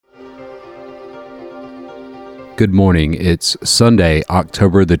Good morning. It's Sunday,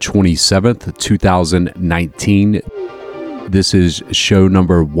 October the 27th, 2019. This is show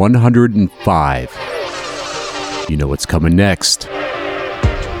number 105. You know what's coming next.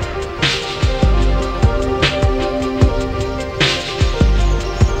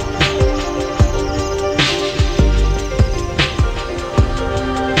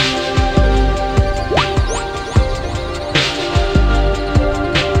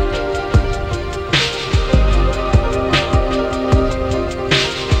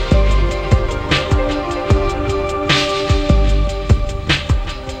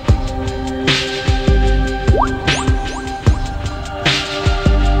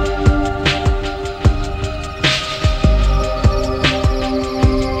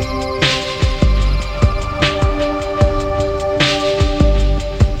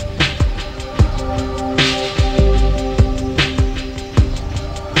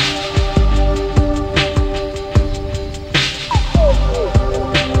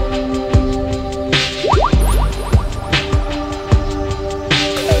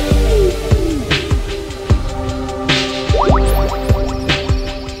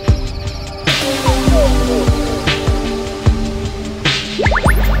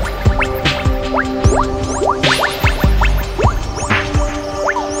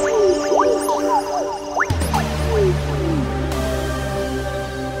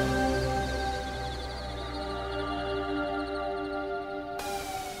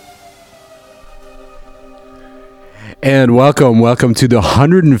 And welcome to the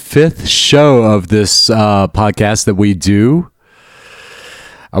 105th show of this podcast that we do.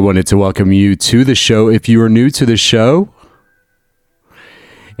 I wanted to welcome you to the show if you are new to the show.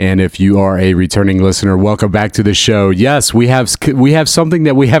 And if you are a returning listener, welcome back to the show. Yes, we have something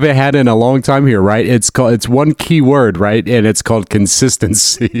that we haven't had in a long time here, right? It's one key word, right? And it's called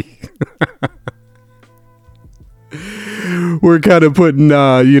consistency. We're kind of putting,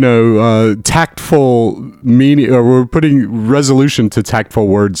 tactful meaning, or we're putting resolution to tactful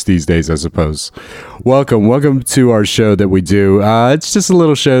words these days, I suppose. Welcome to our show that we do. It's just a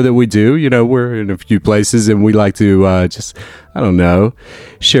little show that we do. You know, we're in a few places, and we like to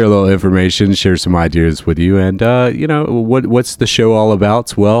share a little information, share some ideas with you. And what's the show all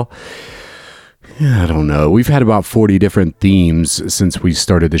about? Well, I don't know. We've had about 40 different themes since we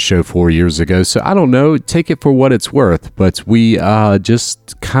started the show 4 years ago. So I don't know. Take it for what it's worth. But we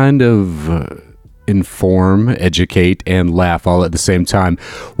just kind of inform, educate, and laugh all at the same time.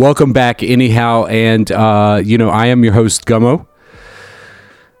 Welcome back anyhow. And, I am your host, Gummo.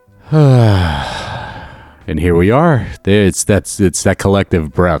 And here we are. It's that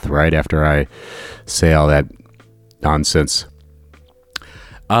collective breath, right? After I say all that nonsense.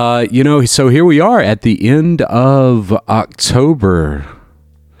 So here we are at the end of October.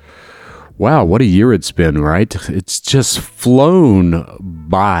 Wow, what a year it's been, right? It's just flown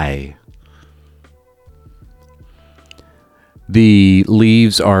by. The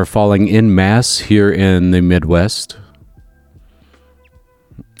leaves are falling en masse here in the Midwest.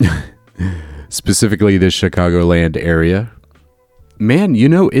 Specifically the Chicagoland area. Man,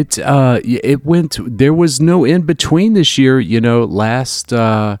 it went, there was no in between this year, last,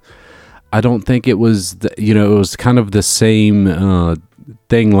 I don't think it was, it was kind of the same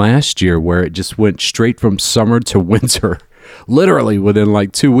thing last year where it just went straight from summer to winter, literally within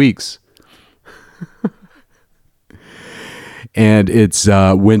like 2 weeks. And it's,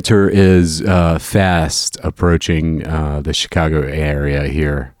 winter is fast approaching the Chicago area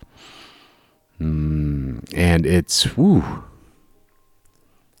here. And it's, whew.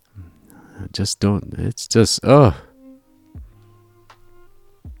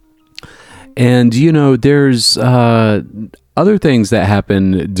 And there's other things that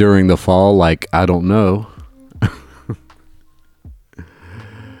happen during the fall, like, I don't know.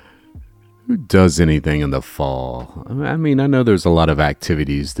 Who does anything in the fall? I mean, I know there's a lot of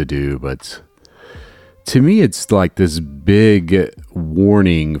activities to do, but to me, it's like this big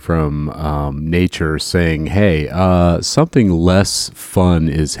warning from nature saying, hey, something less fun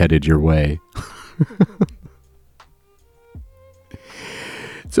is headed your way.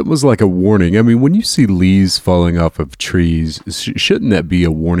 It's almost like a warning. I mean, when you see leaves falling off of trees, shouldn't that be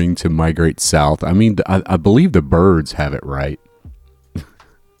a warning to migrate south? I mean, I believe the birds have it right.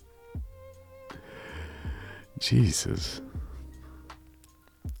 Jesus.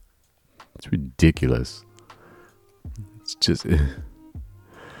 It's ridiculous. It's just, oh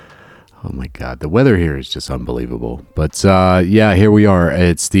my God, the weather here is just unbelievable. But here we are.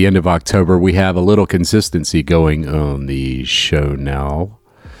 It's the end of October. We have a little consistency going on the show now.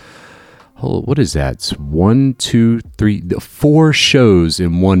 what is that? It's 1, 2, 3, 4 shows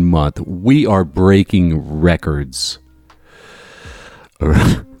in 1 month. We are breaking records.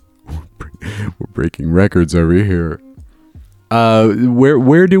 We're breaking records over here.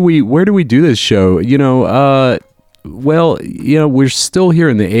 Where do we do this show? We're still here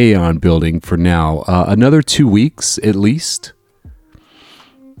in the Aeon building for now. Another 2 weeks at least.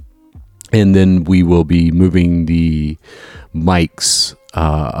 And then we will be moving the mics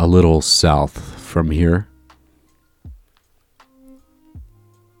a little south from here.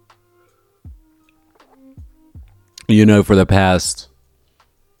 For the past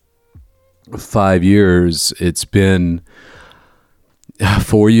 5 years, it's been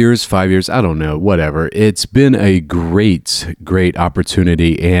 4 years, 5 years, I don't know, whatever. It's been a great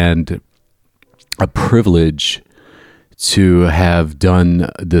opportunity and a privilege to have done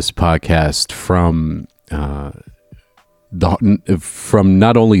this podcast from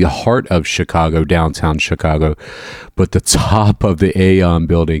not only the heart of Chicago, downtown Chicago, but the top of the Aeon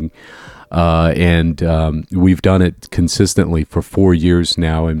building. And we've done it consistently for 4 years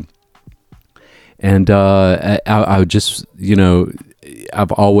now. And I just,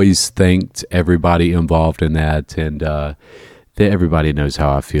 I've always thanked everybody involved in that, and everybody knows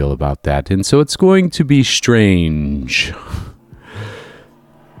how I feel about that. And so it's going to be strange.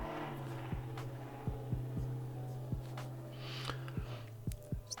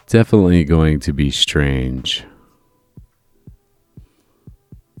 Definitely going to be strange.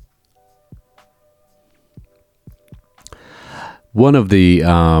 One of the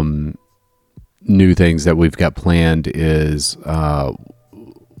new things that we've got planned is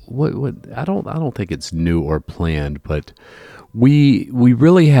what I don't think it's new or planned, but we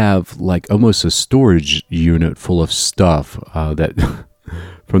really have like almost a storage unit full of stuff that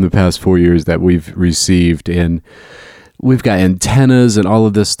from the past 4 years that we've received, and we've got antennas and all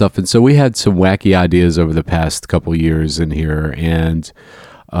of this stuff. And so we had some wacky ideas over the past couple years in here, and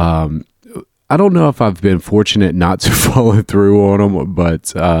I don't know if I've been fortunate not to follow through on them,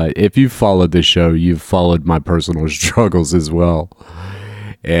 but if you've followed the show, you've followed my personal struggles as well.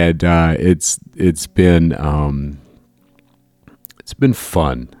 And it's been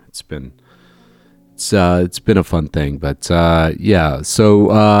fun. It's been a fun thing. But yeah,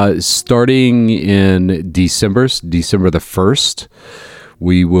 so starting in December the 1st,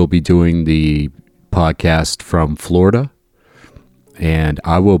 we will be doing the podcast from Florida. And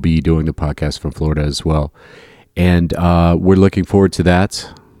I will be doing the podcast from Florida as well. And we're looking forward to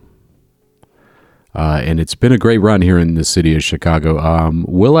that. And it's been a great run here in the city of Chicago.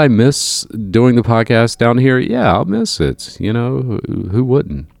 Will I miss doing the podcast down here? Yeah, I'll miss it. Who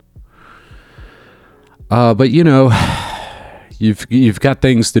wouldn't? But you've got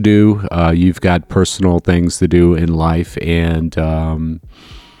things to do. You've got personal things to do in life, and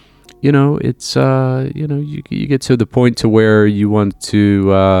it's you get to the point to where you want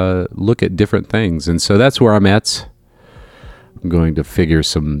to look at different things, and so that's where I'm at. I'm going to figure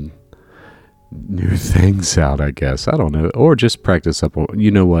some new things out, I guess. I don't know, or just practice up on.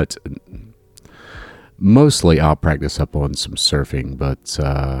 You know what? Mostly, I'll practice up on some surfing, but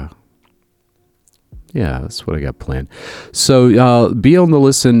yeah, that's what I got planned. So be on the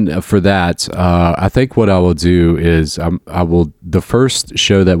listen for that. I think what I will do is the first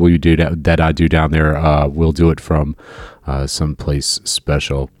show that we do that I do down there, we'll do it from someplace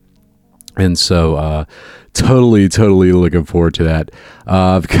special. And so totally looking forward to that.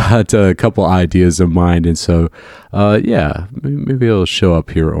 I've got a couple ideas in mind, and so yeah, maybe it'll show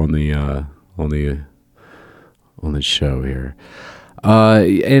up here on the show here.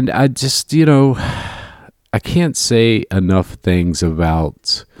 And I just, I can't say enough things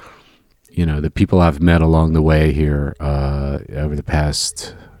about, the people I've met along the way here over the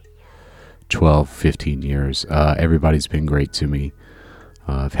past 12, 15 years. Everybody's been great to me.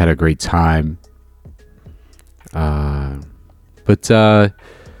 I've had a great time. But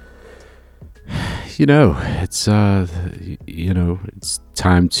it's it's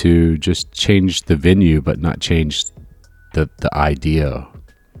time to just change the venue, but not change the idea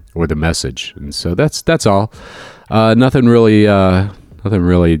or the message. And so that's all. Nothing really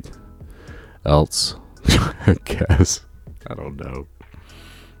else. I guess. I don't know.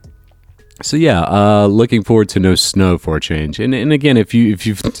 So yeah, looking forward to no snow for a change. And again, if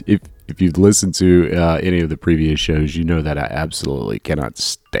you've listened to any of the previous shows, you know that I absolutely cannot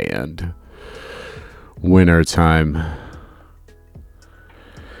stand winter time.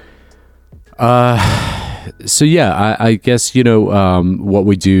 So yeah, I guess, what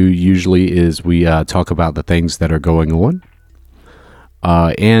we do usually is we talk about the things that are going on.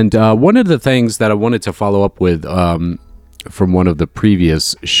 And one of the things that I wanted to follow up with from one of the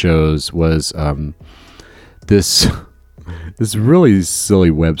previous shows was this this really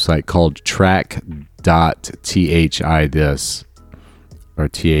silly website called track.this or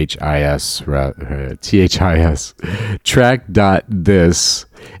THIS, track.this.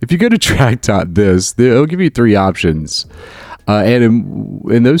 If you go to track.this, it'll give you three options.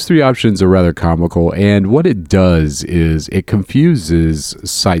 And those three options are rather comical. And what it does is it confuses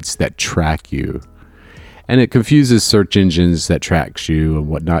sites that track you. And it confuses search engines that tracks you and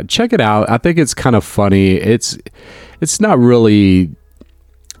whatnot. Check it out. I think it's kind of funny. It's not really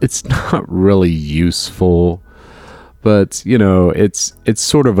useful, but you know, it's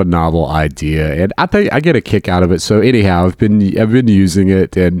sort of a novel idea, and I think I get a kick out of it. So anyhow, I've been using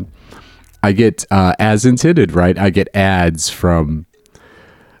it, and I get as intended, right? I get ads from.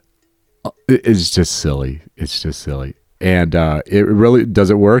 It's just silly. And it really does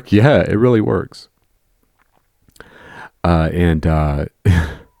it work? Yeah, it really works. It's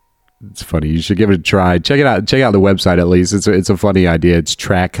funny. You should give it a try. Check it out. Check out the website at least. It's a funny idea. It's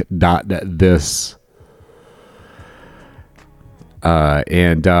track.this. Yeah,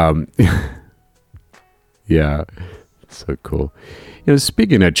 so cool. You know,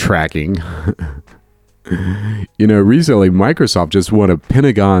 speaking of tracking, you know, recently Microsoft just won a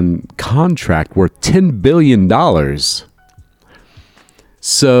Pentagon contract worth $10 billion.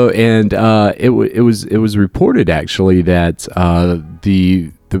 So, and it was reported actually that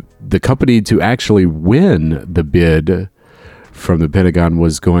the company to actually win the bid from the Pentagon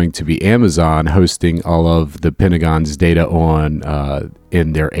was going to be Amazon, hosting all of the Pentagon's data on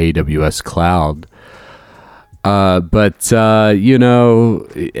in their AWS cloud. But you know,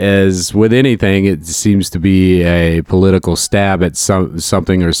 as with anything, it seems to be a political stab at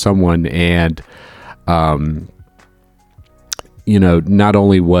something or someone, and you know, not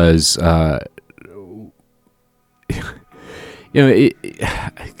only was you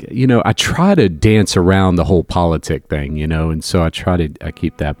know, I try to dance around the whole politic thing, you know, and so I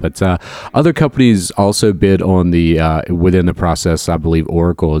keep that. But other companies also bid on the within the process. I believe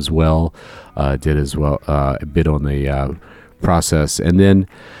Oracle as well did as well bid on the process, and then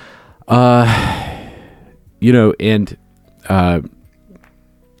you know, and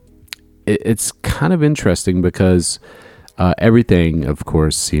it's kind of interesting because everything, of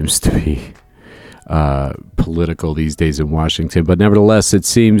course, seems to be political these days in Washington, but nevertheless, it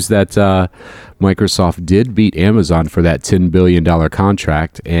seems that Microsoft did beat Amazon for that $10 billion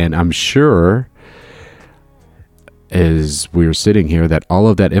contract, and I'm sure, as we're sitting here, that all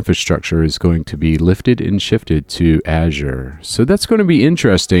of that infrastructure is going to be lifted and shifted to Azure. So that's going to be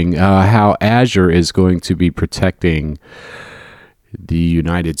interesting, how Azure is going to be protecting the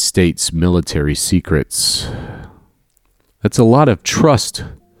United States military secrets. That's a lot of trust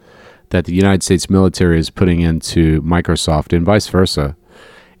that the United States military is putting into Microsoft and vice versa.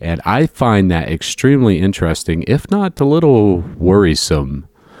 And I find that extremely interesting, if not a little worrisome.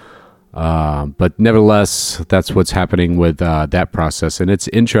 But nevertheless, that's what's happening with that process. And it's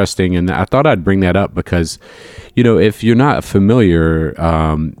interesting. And I thought I'd bring that up because, you know, if you're not familiar,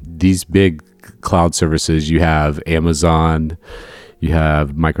 these big cloud services, you have Amazon, you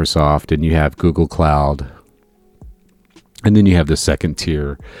have Microsoft, and you have Google Cloud. And then you have the second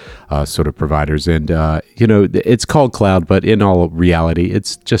tier sort of providers. And, you know, it's called cloud, but in all reality,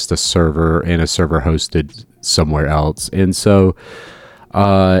 it's just a server and a server hosted somewhere else. And so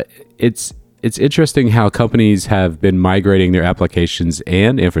it's interesting how companies have been migrating their applications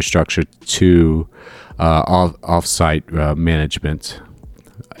and infrastructure to off-site management,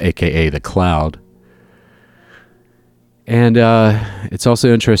 aka the cloud. And it's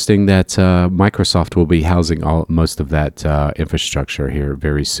also interesting that Microsoft will be housing most of that infrastructure here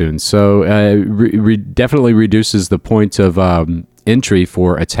very soon. So definitely reduces the point of entry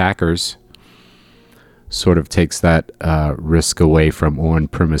for attackers. Sort of takes that risk away from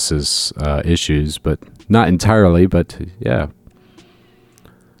on-premises issues, but not entirely. But yeah,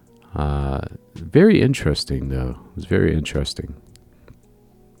 very interesting though. It was very interesting.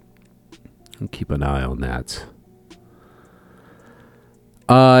 I'll keep an eye on that.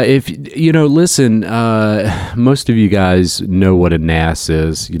 If you know, listen, most of you guys know what a NAS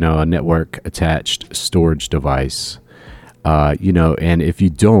is, you know, a network attached storage device. You know, and if you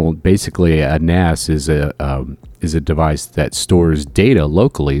don't, basically a NAS is a device that stores data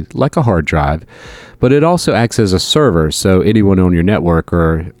locally, like a hard drive, but it also acts as a server, so anyone on your network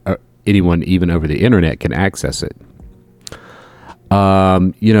or anyone even over the internet can access it.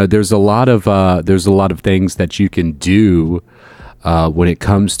 You know, there's a lot of things that you can do when it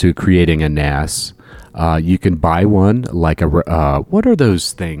comes to creating a NAS. You can buy one, like what are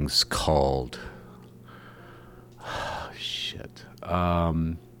those things called?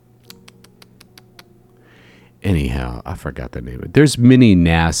 Anyhow, I forgot the name of it. There's many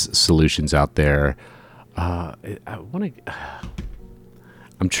NAS solutions out there. I'm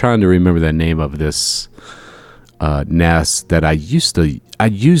trying to remember the name of this NAS that I used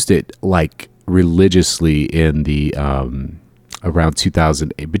it like religiously in the around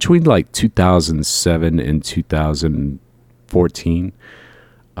 2008, between like 2007 and 2014.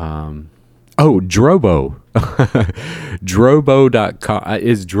 Drobo. Drobo.com.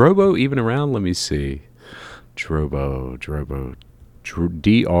 Is Drobo even around? Let me see. Drobo.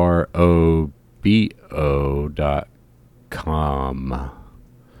 DROBO.com.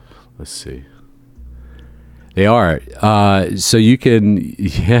 Let's see. They are. So you can,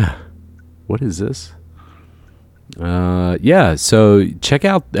 yeah. What is this? So check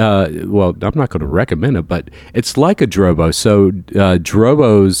out, well, I'm not going to recommend it, but it's like a Drobo. So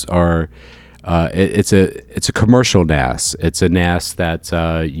Drobos are, it's a commercial NAS. It's a NAS that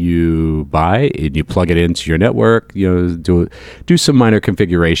you buy and you plug it into your network, do some minor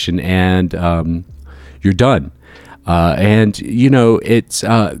configuration, and you're done. It's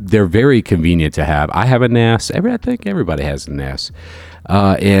they're very convenient to have. I have a NAS. I think everybody has a NAS,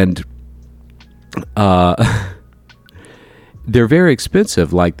 they're very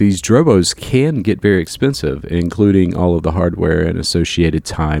expensive. Like, these Drobos can get very expensive, including all of the hardware and associated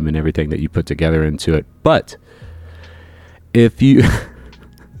time and everything that you put together into it. But if you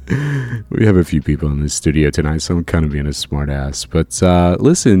we have a few people in the studio tonight, so I'm kind of being a smart ass. But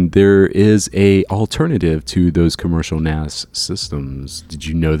listen, there is a alternative to those commercial NAS systems. Did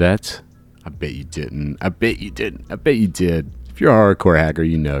you know that? I bet you didn't. I bet you did. If you're a hardcore hacker,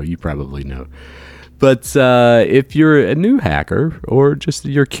 you probably know. But if you're a new hacker or just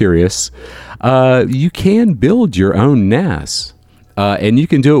you're curious, you can build your own NAS. And you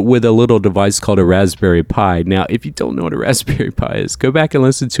can do it with a little device called a Raspberry Pi. Now, if you don't know what a Raspberry Pi is, go back and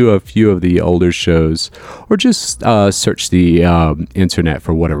listen to a few of the older shows, or just search the internet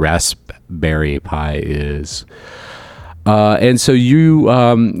for what a Raspberry Pi is. So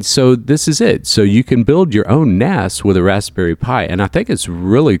this is it. So you can build your own NAS with a Raspberry Pi, and I think it's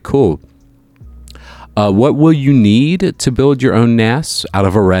really cool. What will you need to build your own NAS out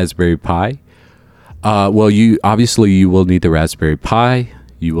of a Raspberry Pi? You will need the Raspberry Pi.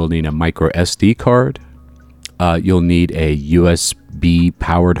 You will need a micro SD card. You'll need a USB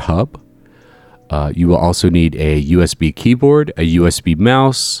powered hub. You will also need a USB keyboard, a USB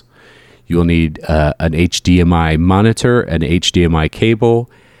mouse. You will need an HDMI monitor, an HDMI cable,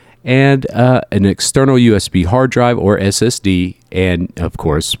 and an external USB hard drive or SSD, and of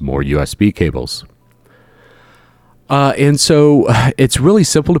course, more USB cables. And so it's really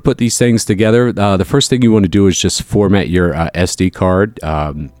simple to put these things together. The first thing you want to do is just format your SD card.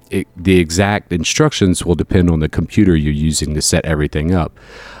 The exact instructions will depend on the computer you're using to set everything up.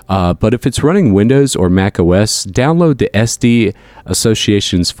 But if it's running Windows or Mac OS, download the SD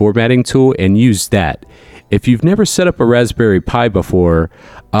Associations formatting tool and use that. If you've never set up a Raspberry Pi before,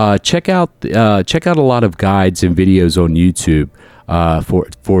 check out a lot of guides and videos on YouTube.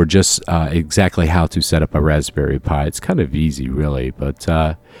 For just exactly how to set up a Raspberry Pi. It's kind of easy, really. But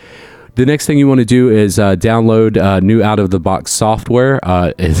the next thing you want to do is download new out-of-the-box software.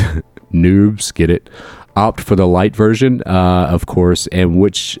 Noobs, get it. Opt for the light version, of course, and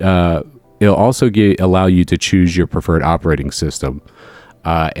which it'll also allow you to choose your preferred operating system.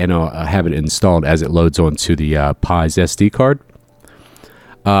 And I'll have it installed as it loads onto the Pi's SD card.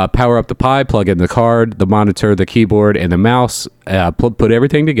 Power up the Pi, plug in the card, the monitor, the keyboard, and the mouse. Put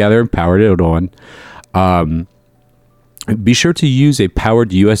everything together and power it on. Be sure to use a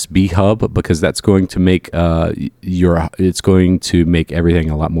powered USB hub, because that's going to make it's going to make everything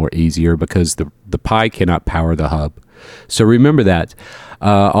a lot more easier, because the Pi cannot power the hub. So remember that.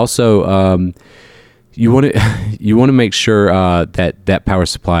 You want to make sure that power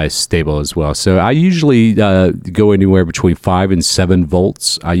supply is stable as well. So I usually go anywhere between 5 and 7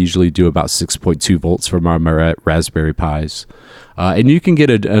 volts. I usually do about 6.2 volts for my Raspberry Pis. And you can get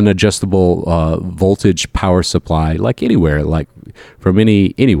an adjustable voltage power supply like anywhere, like from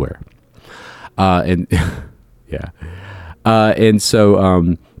anywhere. And yeah.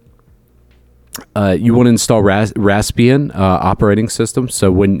 You want to install Raspbian operating system.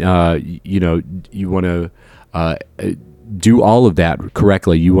 So when you want to do all of that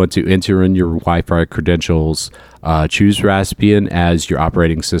correctly, you want to enter in your Wi-Fi credentials. Choose Raspbian as your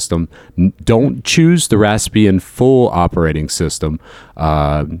operating system. Don't choose the Raspbian full operating system.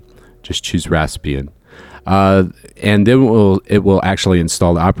 Just choose Raspbian, and then it will actually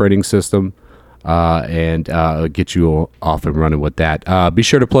install the operating system. And get you off and running with that. Be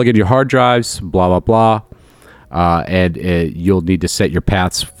sure to plug in your hard drives, blah, blah, blah. and you'll need to set your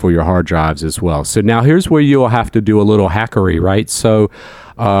paths for your hard drives as well. So now here's where you'll have to do a little hackery, right? So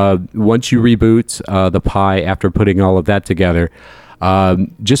once you reboot the Pi after putting all of that together,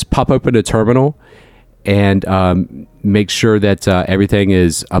 just pop open a terminal and make sure that everything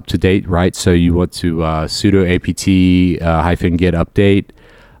is up to date, right? So you want to sudo apt -get update,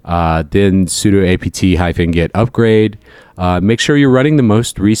 then sudo apt -get upgrade. Make sure you're running the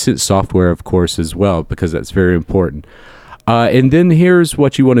most recent software, of course, as well, because that's very important. And then here's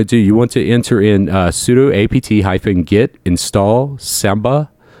what you want to do. You want to enter in sudo apt-get install samba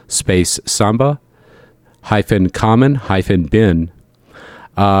space samba -common-bin.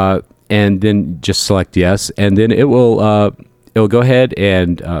 And then just select yes, and then it'll go ahead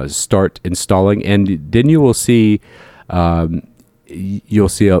and start installing, and then you will see a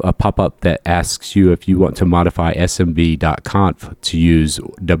pop-up that asks you if you want to modify smb.conf to use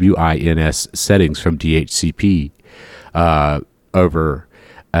WINS settings from DHCP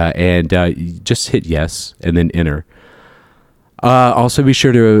and just hit yes and then enter. Also be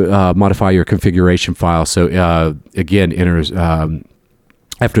sure to modify your configuration file. So again, enter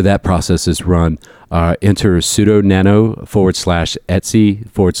after that process is run, enter sudo nano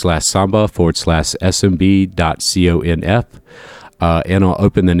 /etc/samba/smb.conf, and I'll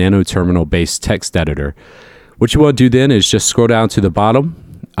open the nano terminal based text editor. What you want to do then is just scroll down to the bottom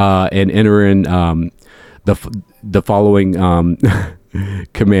and enter in the following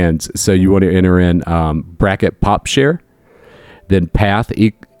commands. So you want to enter in bracket popshare, then path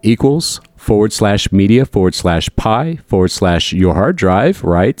equals /media/pi /your hard drive,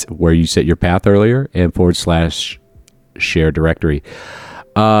 right, where you set your path earlier, and /share directory.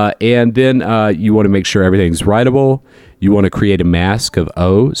 And then you want to make sure everything's writable. You want to create a mask of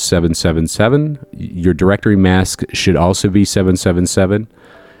 777. Your directory mask should also be 777.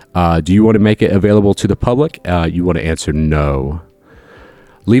 Do you want to make it available to the public? You want to answer no.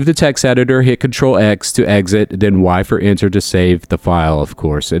 Leave the text editor, hit Control-X to exit, then Y for enter to save the file, of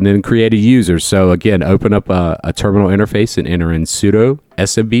course, and then create a user. So again, open up a terminal interface and enter in sudo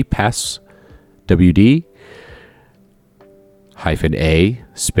smb passwd -a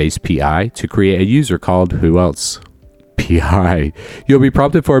space pi to create a user called who else? PI. You'll be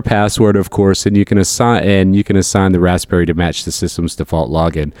prompted for a password, of course, and you can assign the Raspberry to match the system's default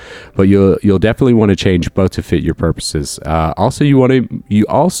login. But you'll definitely want to change both to fit your purposes. Also, you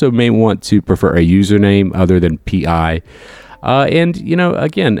also may want to prefer a username other than PI. And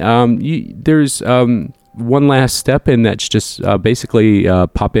again, there's one last step, and that's just basically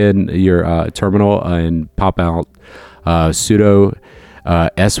pop in your terminal and pop out sudo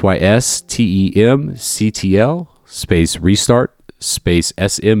systemctl space restart space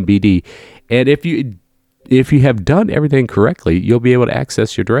smbd, and if you have done everything correctly, you'll be able to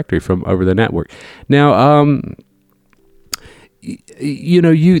access your directory from over the network. Now,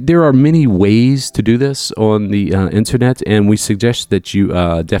 there are many ways to do this on the internet, and we suggest that you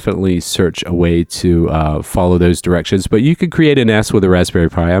definitely search a way to follow those directions. But you could create an NAS with a Raspberry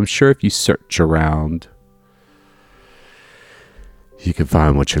Pi. I'm sure if you search around, you can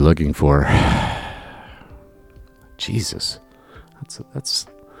find what you're looking for. Jesus, that's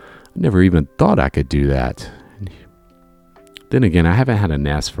I never even thought I could do that. Then again, I haven't had a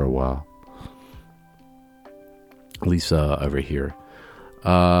NAS for a while, at least over here.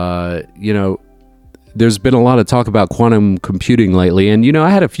 There's been a lot of talk about quantum computing lately, and I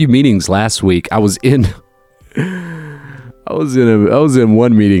had a few meetings last week. I was in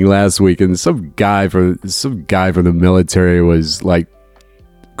one meeting last week, and some guy from the military was like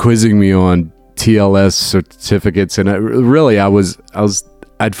quizzing me on TLS certificates, and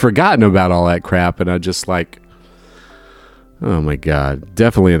I'd forgotten about all that crap, and I just like, oh my god,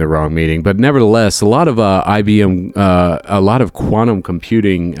 definitely in the wrong meeting. But nevertheless, a lot of IBM, a lot of quantum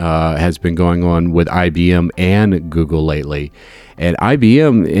computing has been going on with IBM and Google lately, and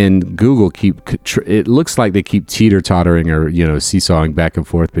IBM and Google it looks like they keep teeter-tottering or seesawing back and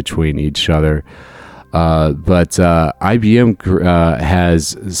forth between each other. But IBM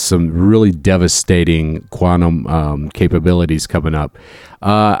has some really devastating quantum capabilities coming up.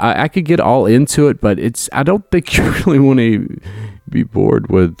 I could get all into it, but I don't think you really want to be bored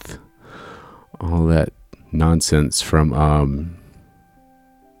with all that nonsense from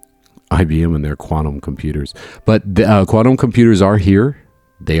IBM and their quantum computers. But the quantum computers are here.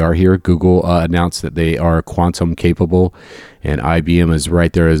 They are here. Google announced that they are quantum capable, and IBM is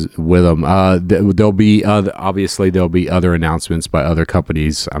right there with them. There'll be other announcements by other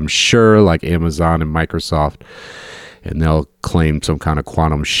companies, I'm sure, like Amazon and Microsoft, and they'll claim some kind of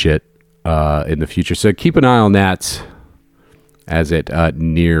quantum shit in the future. So keep an eye on that as it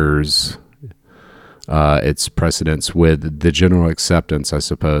nears its precedence with the general acceptance, I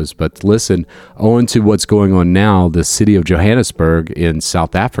suppose. But listen, owing to what's going on now, the city of Johannesburg in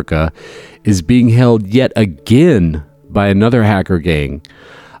South Africa is being held yet again by another hacker gang.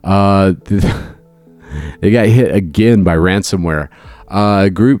 They got hit again by ransomware. A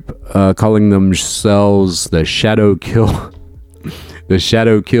group calling themselves the Shadow Kill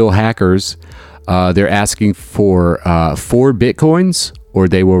hackers. They're asking for 4 Bitcoins, or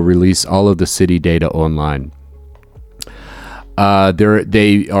they will release all of the city data online.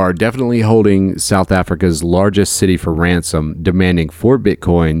 They are definitely holding South Africa's largest city for ransom, demanding 4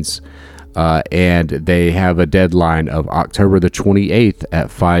 Bitcoins, and they have a deadline of October the 28th at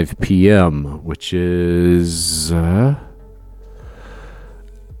 5 p.m., which is...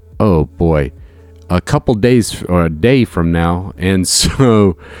 oh boy, a couple days or a day from now. And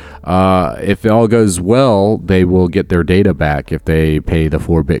so if it all goes well, they will get their data back if they pay the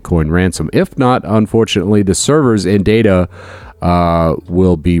 4 Bitcoin ransom. If not, unfortunately, the servers and data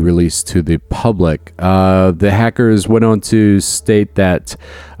will be released to the public. The hackers went on to state that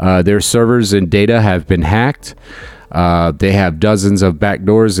their servers and data have been hacked. They have dozens of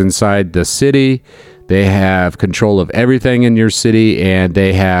backdoors inside the city. They have control of everything in your city, and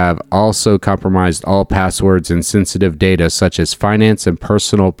they have also compromised all passwords and sensitive data such as finance and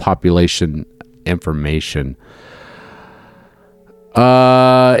personal population information.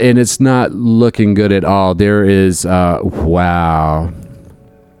 And it's not looking good at all. There is, wow.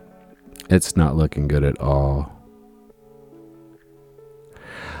 It's not looking good at all.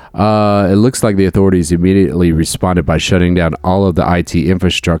 It looks like the authorities immediately responded by shutting down all of the IT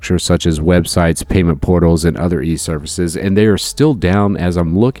infrastructure, such as websites, payment portals, and other e-services. And they are still down as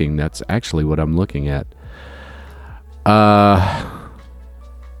I'm looking. That's actually what I'm looking at.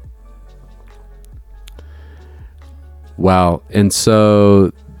 Wow. And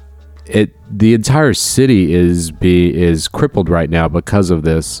so the entire city is crippled right now because of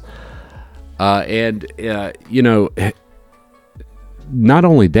this. Not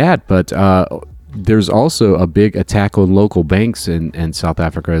only that, but there's also a big attack on local banks in South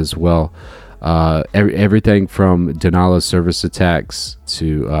Africa as well. Everything from denial of service attacks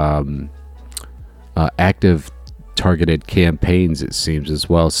to active targeted campaigns, it seems, as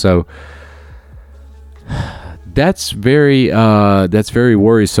well. So that's very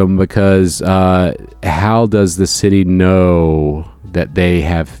worrisome, because how does the city know that they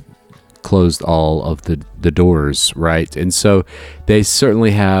have closed all of the doors, right? And so they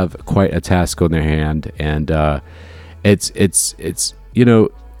certainly have quite a task on their hand, and it's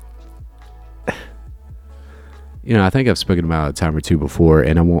I think I've spoken about it a time or two before,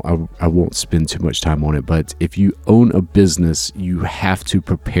 and I won't spend too much time on it, but if you own a business, you have to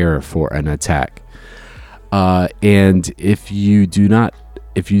prepare for an attack, and if you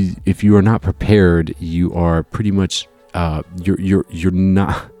are not prepared, you are pretty much you're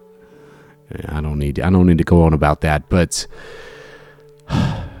not. I don't need to go on about that, but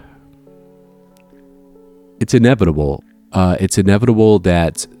it's inevitable. It's inevitable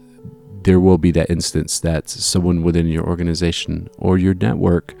that there will be that instance that someone within your organization or your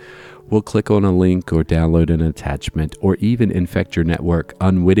network will click on a link or download an attachment, or even infect your network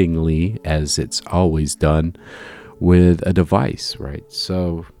unwittingly, as it's always done, with a device, right?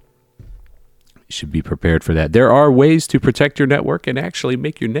 So you should be prepared for that. There are ways to protect your network and actually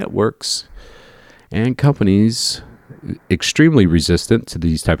make your networks and companies extremely resistant to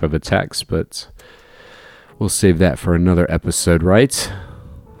these type of attacks, but we'll save that for another episode, right?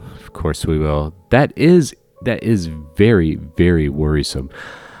 Of course we will. That is very, very worrisome.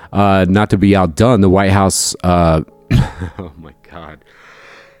 Not to be outdone, the White House oh my God.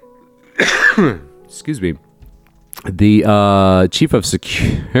 Excuse me. The chief of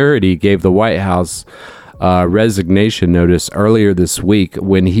security gave the White House resignation notice earlier this week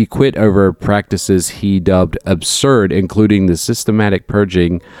when he quit over practices he dubbed absurd, including the systematic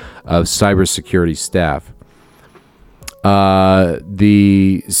purging of cybersecurity staff.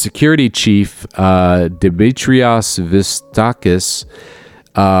 The security chief, Dimitrios Vistakis,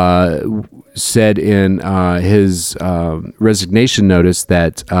 said in his resignation notice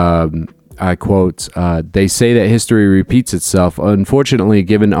that I quote, they say that history repeats itself. Unfortunately,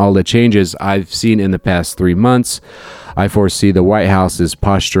 given all the changes I've seen in the past 3 months, I foresee the White House is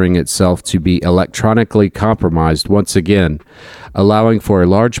posturing itself to be electronically compromised once again, allowing for a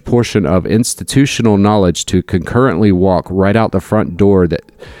large portion of institutional knowledge to concurrently walk right out the front door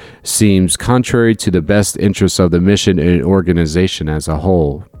that seems contrary to the best interests of the mission and organization as a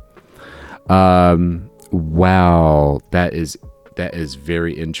whole. Wow, that is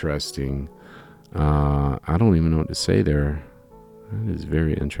very interesting. I don't even know what to say there. That is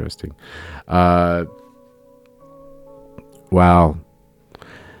very interesting. Wow.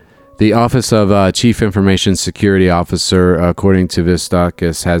 The Office of Chief Information Security Officer, according to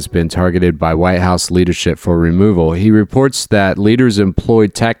Vistakis, has been targeted by White House leadership for removal. He reports that leaders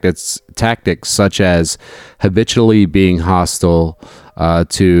employed tactics such as habitually being hostile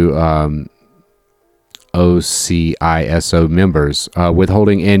to OCISO members,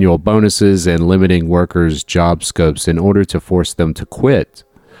 withholding annual bonuses, and limiting workers' job scopes in order to force them to quit.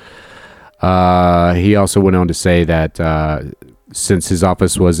 He also went on to say that since his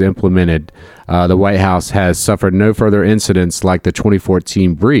office was implemented, the White House has suffered no further incidents like the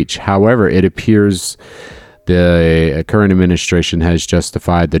 2014 breach. However, it appears the current administration has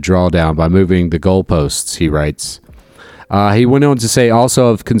justified the drawdown by moving the goalposts, he writes. He went on to say also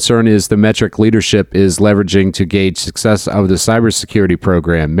of concern is the metric leadership is leveraging to gauge success of the cybersecurity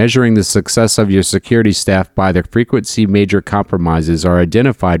program. Measuring the success of your security staff by the frequency major compromises are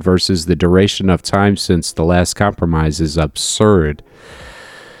identified versus the duration of time since the last compromise is absurd.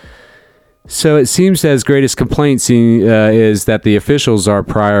 So it seems as greatest complaint is that the officials are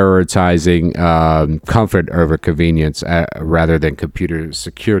prioritizing comfort over convenience rather than computer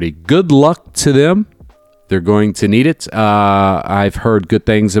security. Good luck to them. They're going to need it. I've heard good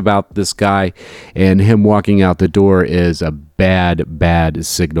things about this guy, and him walking out the door is a bad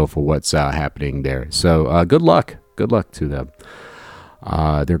signal for what's happening there. So good luck. Good luck to them.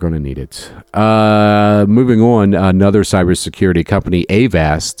 They're going to need it. Moving on, another cybersecurity company,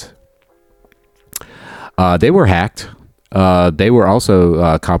 Avast. They were hacked. They were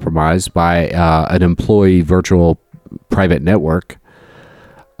also compromised by an employee virtual private network.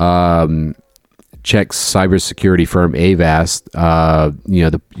 Czech cybersecurity firm Avast, the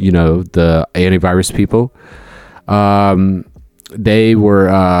antivirus people. They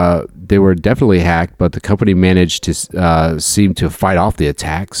were definitely hacked, but the company managed to seem to fight off the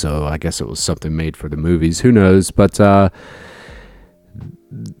attack. So I guess it was something made for the movies. Who knows? But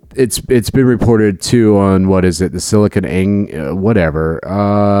it's been reported too on what is it? The Silicon whatever.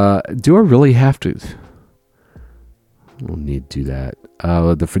 Do I really have to? I don't need to do that.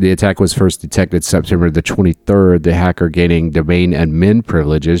 The attack was first detected September the 23rd, the hacker gaining domain admin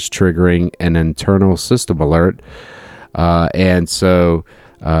privileges, triggering an internal system alert. And so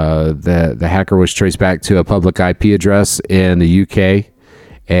the hacker was traced back to a public IP address in the UK.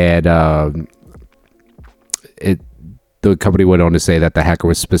 And the company went on to say that the hacker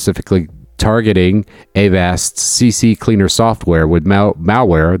was specifically targeting Avast's CC Cleaner software with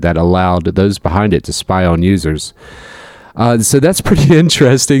malware that allowed those behind it to spy on users. So that's pretty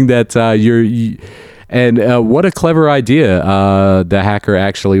interesting that what a clever idea. The hacker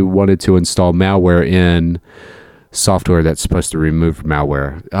actually wanted to install malware in software that's supposed to remove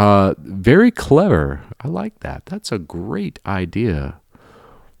malware. Very clever. I like that. That's a great idea.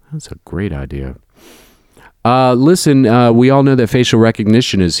 Listen, we all know that facial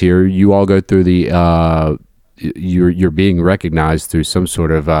recognition is here. You all go through the you're being recognized through some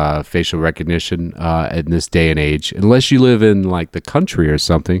sort of facial recognition in this day and age, unless you live in like the country or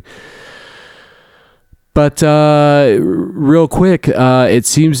something. But real quick, it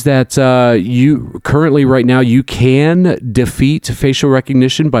seems that you currently right now you can defeat facial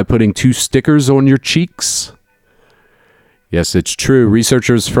recognition by putting 2 stickers on your cheeks. Yes, it's true.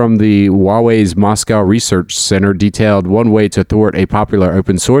 Researchers from the Huawei's Moscow Research Center detailed one way to thwart a popular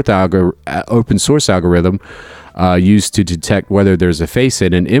open source algorithm used to detect whether there's a face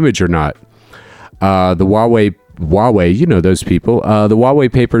in an image or not. The Huawei, you know those people. The Huawei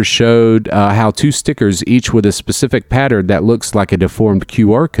papers showed how 2 stickers, each with a specific pattern that looks like a deformed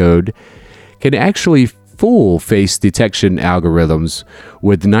QR code, can actually fool face detection algorithms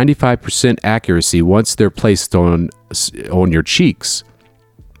with 95% accuracy once they're placed on your cheeks.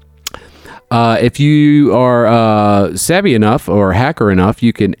 If you are savvy enough or hacker enough,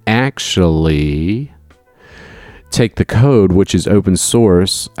 you can actually take the code, which is open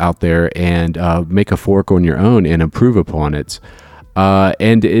source out there, and make a fork on your own and improve upon it.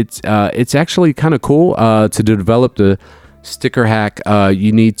 And it's actually kind of cool to develop the sticker hack.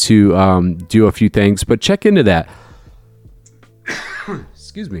 You need to do a few things, but check into that.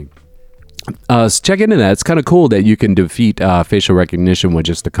 Excuse me. Check into that. It's kind of cool that you can defeat facial recognition with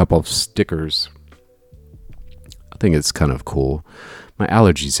just a couple of stickers. I think it's kind of cool. My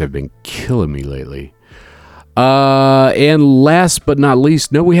allergies have been killing me lately. And last but not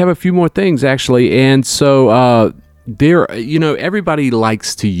least, we have a few more things actually. And so everybody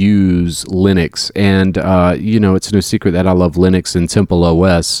likes to use Linux, and it's no secret that I love Linux and Temple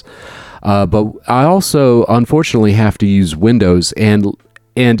OS. But I also unfortunately have to use Windows,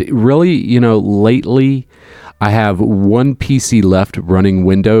 and really, lately, I have one PC left running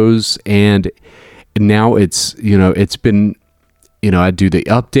Windows, and now it's been, I do the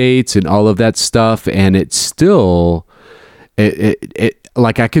updates and all of that stuff, and it's still,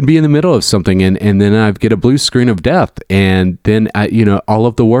 like I can be in the middle of something, and then I get a blue screen of death, and then all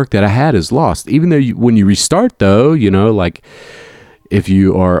of the work that I had is lost. Even though when you restart, though, like if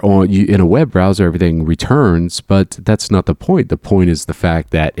you are in a web browser, everything returns, but that's not the point. The point is the fact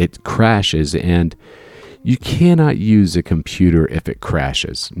that it crashes, and you cannot use a computer if it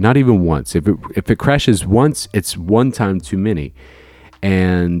crashes, not even once. If it crashes once, it's one time too many.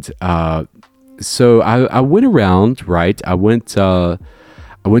 And so I went around, right? I went to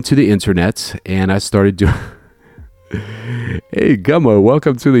the internet, and I started doing. Hey, Gummo,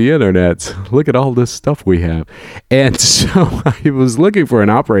 welcome to the internet. Look at all this stuff we have. And so I was looking for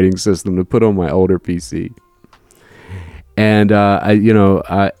an operating system to put on my older PC. And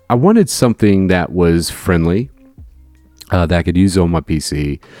I wanted something that was friendly, that I could use on my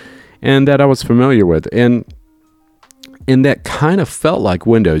PC, and that I was familiar with, and that kind of felt like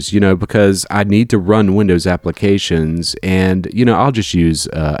Windows, because I need to run Windows applications, and I'll just use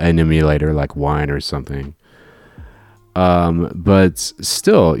an emulator like Wine or something. But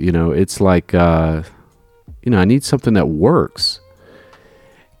still, it's like I need something that works.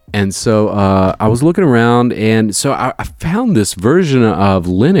 And so I was looking around, and so I found this version of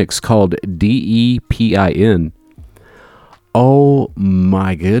Linux called DEPIN. Oh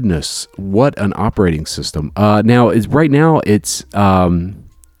my goodness, what an operating system! Now it's kind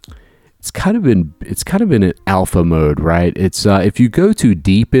of in an alpha mode, right? It's if you go to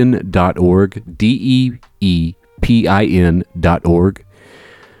deepin.org, DEEPIN.org,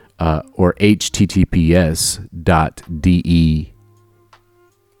 or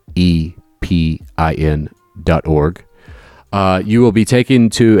https://deepin.org. You will be taken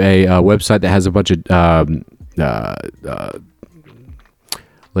to a website that has a bunch of,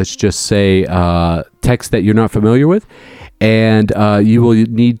 let's just say, text that you're not familiar with. And you will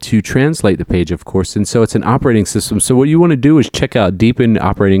need to translate the page, of course. And so it's an operating system. So what you want to do is check out Deepin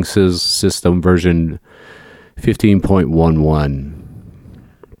Operating System version 15.11.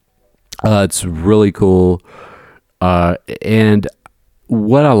 It's really cool. And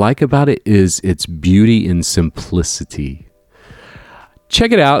what I like about it is its beauty and simplicity.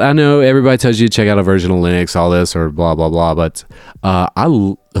 Check it out. I know everybody tells you to check out a version of Linux, all this, or blah, blah, blah. But that's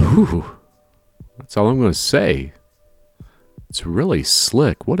all I'm going to say. It's really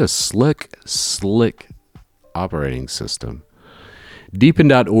slick. What a slick operating system.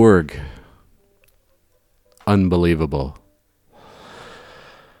 Deepin.org. Unbelievable.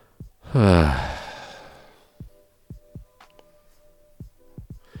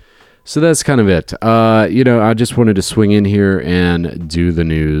 So that's kind of it. I just wanted to swing in here and do the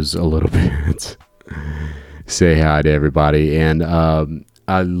news a little bit. Say hi to everybody. And I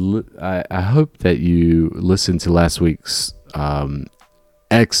hope that you listened to last week's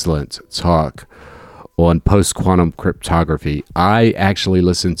excellent talk on post-quantum cryptography. I actually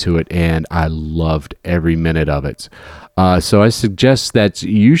listened to it, and I loved every minute of it. So I suggest that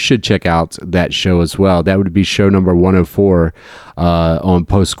you should check out that show as well. That would be show number 104 on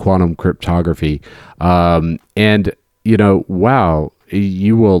post-quantum cryptography. And, wow,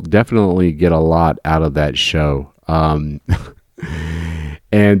 you will definitely get a lot out of that show. And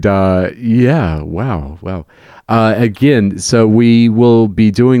wow. Again, so we will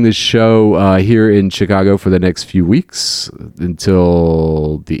be doing this show here in Chicago for the next few weeks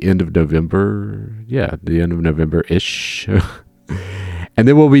until the end of November. Yeah, the end of November-ish. And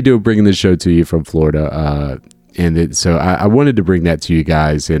then we'll be bringing the show to you from Florida. So I wanted to bring that to you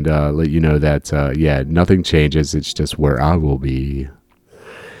guys and let you know that, nothing changes. It's just where I will be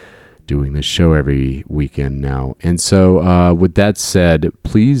doing this show every weekend now. And so with that said,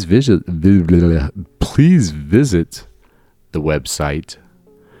 please visit the website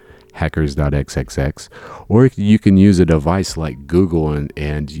hackers.xxx, or you can use a device like Google and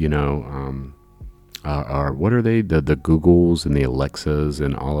or what are they, the Googles and the Alexas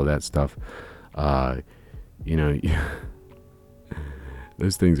and all of that stuff.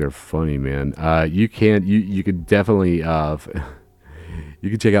 Those things are funny, man. You could definitely you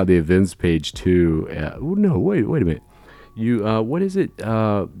can check out the events page too. No, wait a minute. What is it?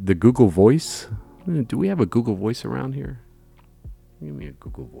 The Google Voice? Do we have a Google Voice around here? Give me a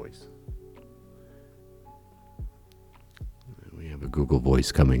Google Voice. We have a Google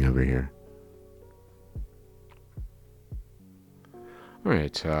Voice coming over here. All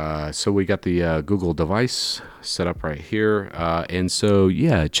right, so we got the Google device set up right here. And so,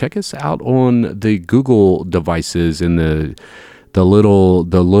 check us out on the Google devices and the the little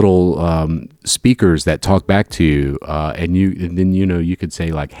speakers that talk back to you, and then you could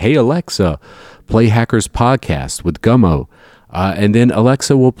say like, "Hey Alexa, play Hackers Podcast with Gummo," and then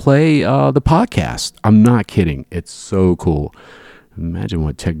Alexa will play the podcast. I'm not kidding. It's so cool. Imagine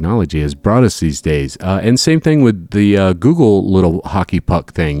what technology has brought us these days. And same thing with the Google little hockey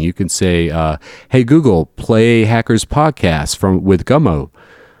puck thing. You can say, "Hey Google, play Hackers Podcast with Gummo."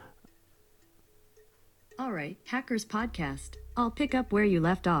 All right, Hackers Podcast. I'll pick up where you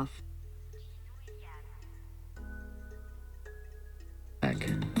left off. How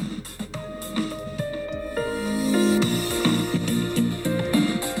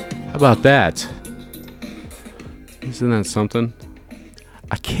about that? Isn't that something?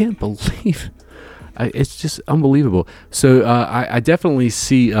 I can't believe it's just unbelievable. So I definitely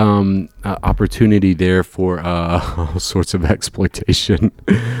see opportunity there for all sorts of exploitation.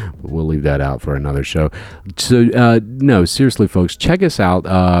 We'll leave that out for another show. So no, seriously, folks, check us out.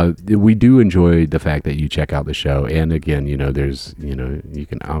 We do enjoy the fact that you check out the show. And again, there's, you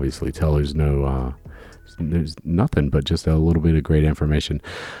can obviously tell there's nothing but just a little bit of great information.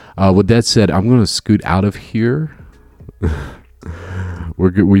 With that said, I'm going to scoot out of here.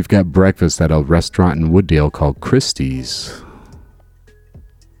 We've got breakfast at a restaurant in Wooddale called Christie's.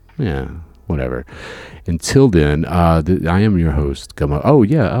 Yeah, whatever. Until then, I am your host, Gummo. Oh,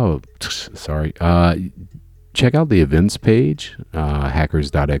 yeah. Oh, sorry. Check out the events page,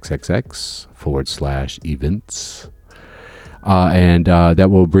 hackers.xxx/events. And that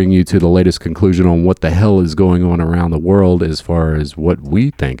will bring you to the latest conclusion on what the hell is going on around the world as far as what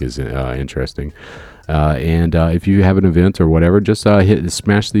we think is interesting. And if you have an event or whatever, just hit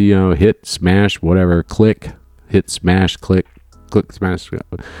smash, whatever, click, smash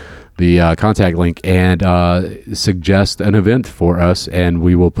the contact link and suggest an event for us, and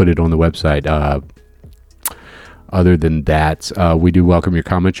we will put it on the website. Other than that, we do welcome your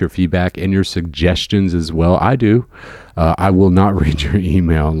comments, your feedback, and your suggestions as well. I do. I will not read your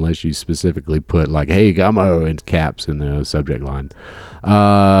email unless you specifically put like, "Hey, Gummo," in caps in the subject line.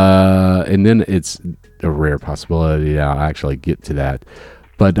 And then it's a rare possibility that I'll actually get to that.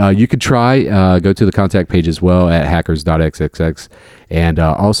 But you could try, go to the contact page as well at hackers.xxx. And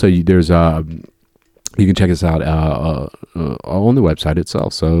also there's you can check us out on the website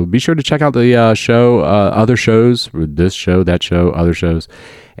itself. So be sure to check out the show, other shows, this show, that show, other shows.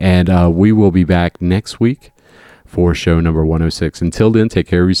 And we will be back next week for show number 106. Until then, take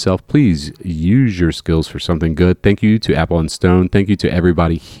care of yourself. Please use your skills for something good. Thank you to Apple and Stone. Thank you to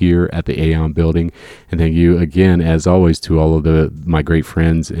everybody here at the Aeon building. And thank you again, as always, to all of my great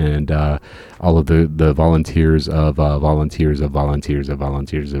friends and all of the volunteers of volunteers of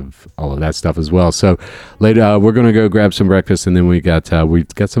all of that stuff as well. So later, we're going to go grab some breakfast, and then we've got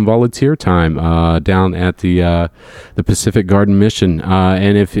some volunteer time down at the Pacific Garden Mission.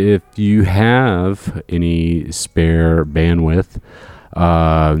 And if you have any spare bandwidth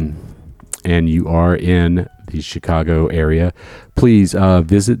and you are in the Chicago area, please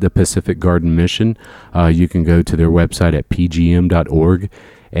visit the Pacific Garden Mission. You can go to their website at pgm.org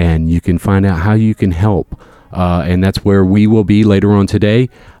and you can find out how you can help. And that's where we will be later on today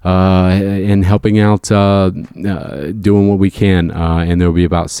in helping out, doing what we can. And there will be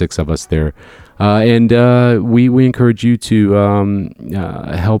about 6 of us there. And we encourage you to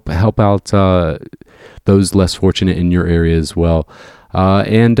help out those less fortunate in your area as well.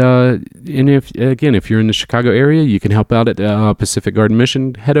 And if you're in the Chicago area, you can help out at Pacific Garden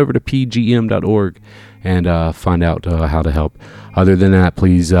Mission. Head over to pgm.org and find out how to help. Other than that,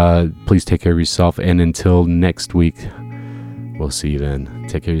 please take care of yourself. And until next week, we'll see you then.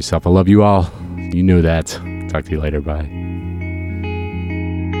 Take care of yourself. I love you all. You know that. Talk to you later. Bye.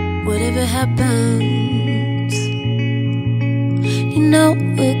 Whatever happens,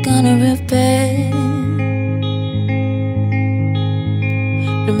 we're gonna repair.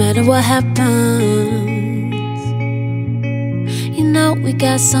 No matter what happens, we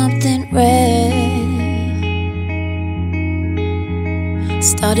got something rare.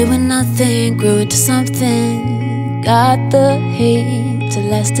 Started with nothing, grew into something. Got the heat to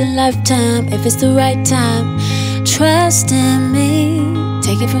last a lifetime if it's the right time. Trust in me,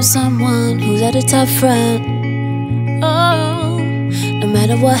 take it from someone who's at a tough run. Oh, no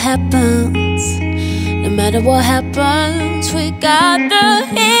matter what happens, we got the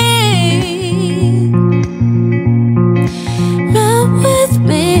heat. Melt with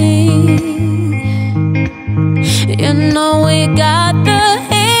me, we got the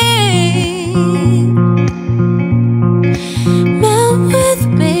heat. Melt with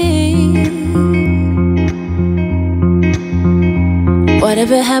me.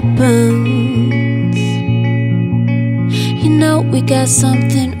 Whatever happens, know we got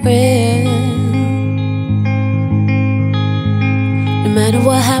something real. No matter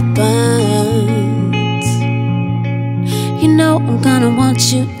what happens, you know I'm gonna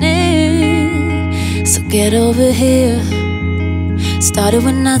want you near. So get over here. Started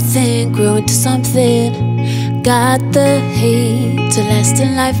with nothing, grew into something. Got the heat to last a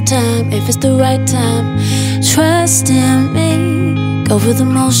lifetime if it's the right time. Trust in me, go through the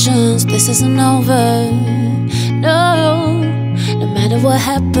motions, this isn't over. No, no matter what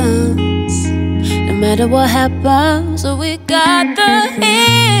happens, no matter what happens, we got the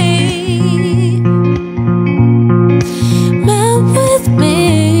heat. Melt with me.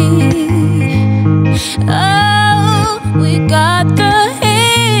 Oh, we got the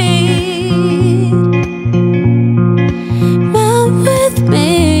heat. Melt with me.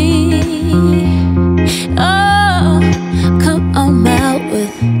 Oh, come on, melt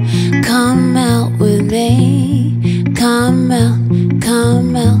with, come out with me. Come out,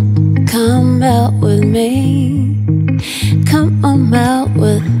 come out, come out with me. Come on, melt.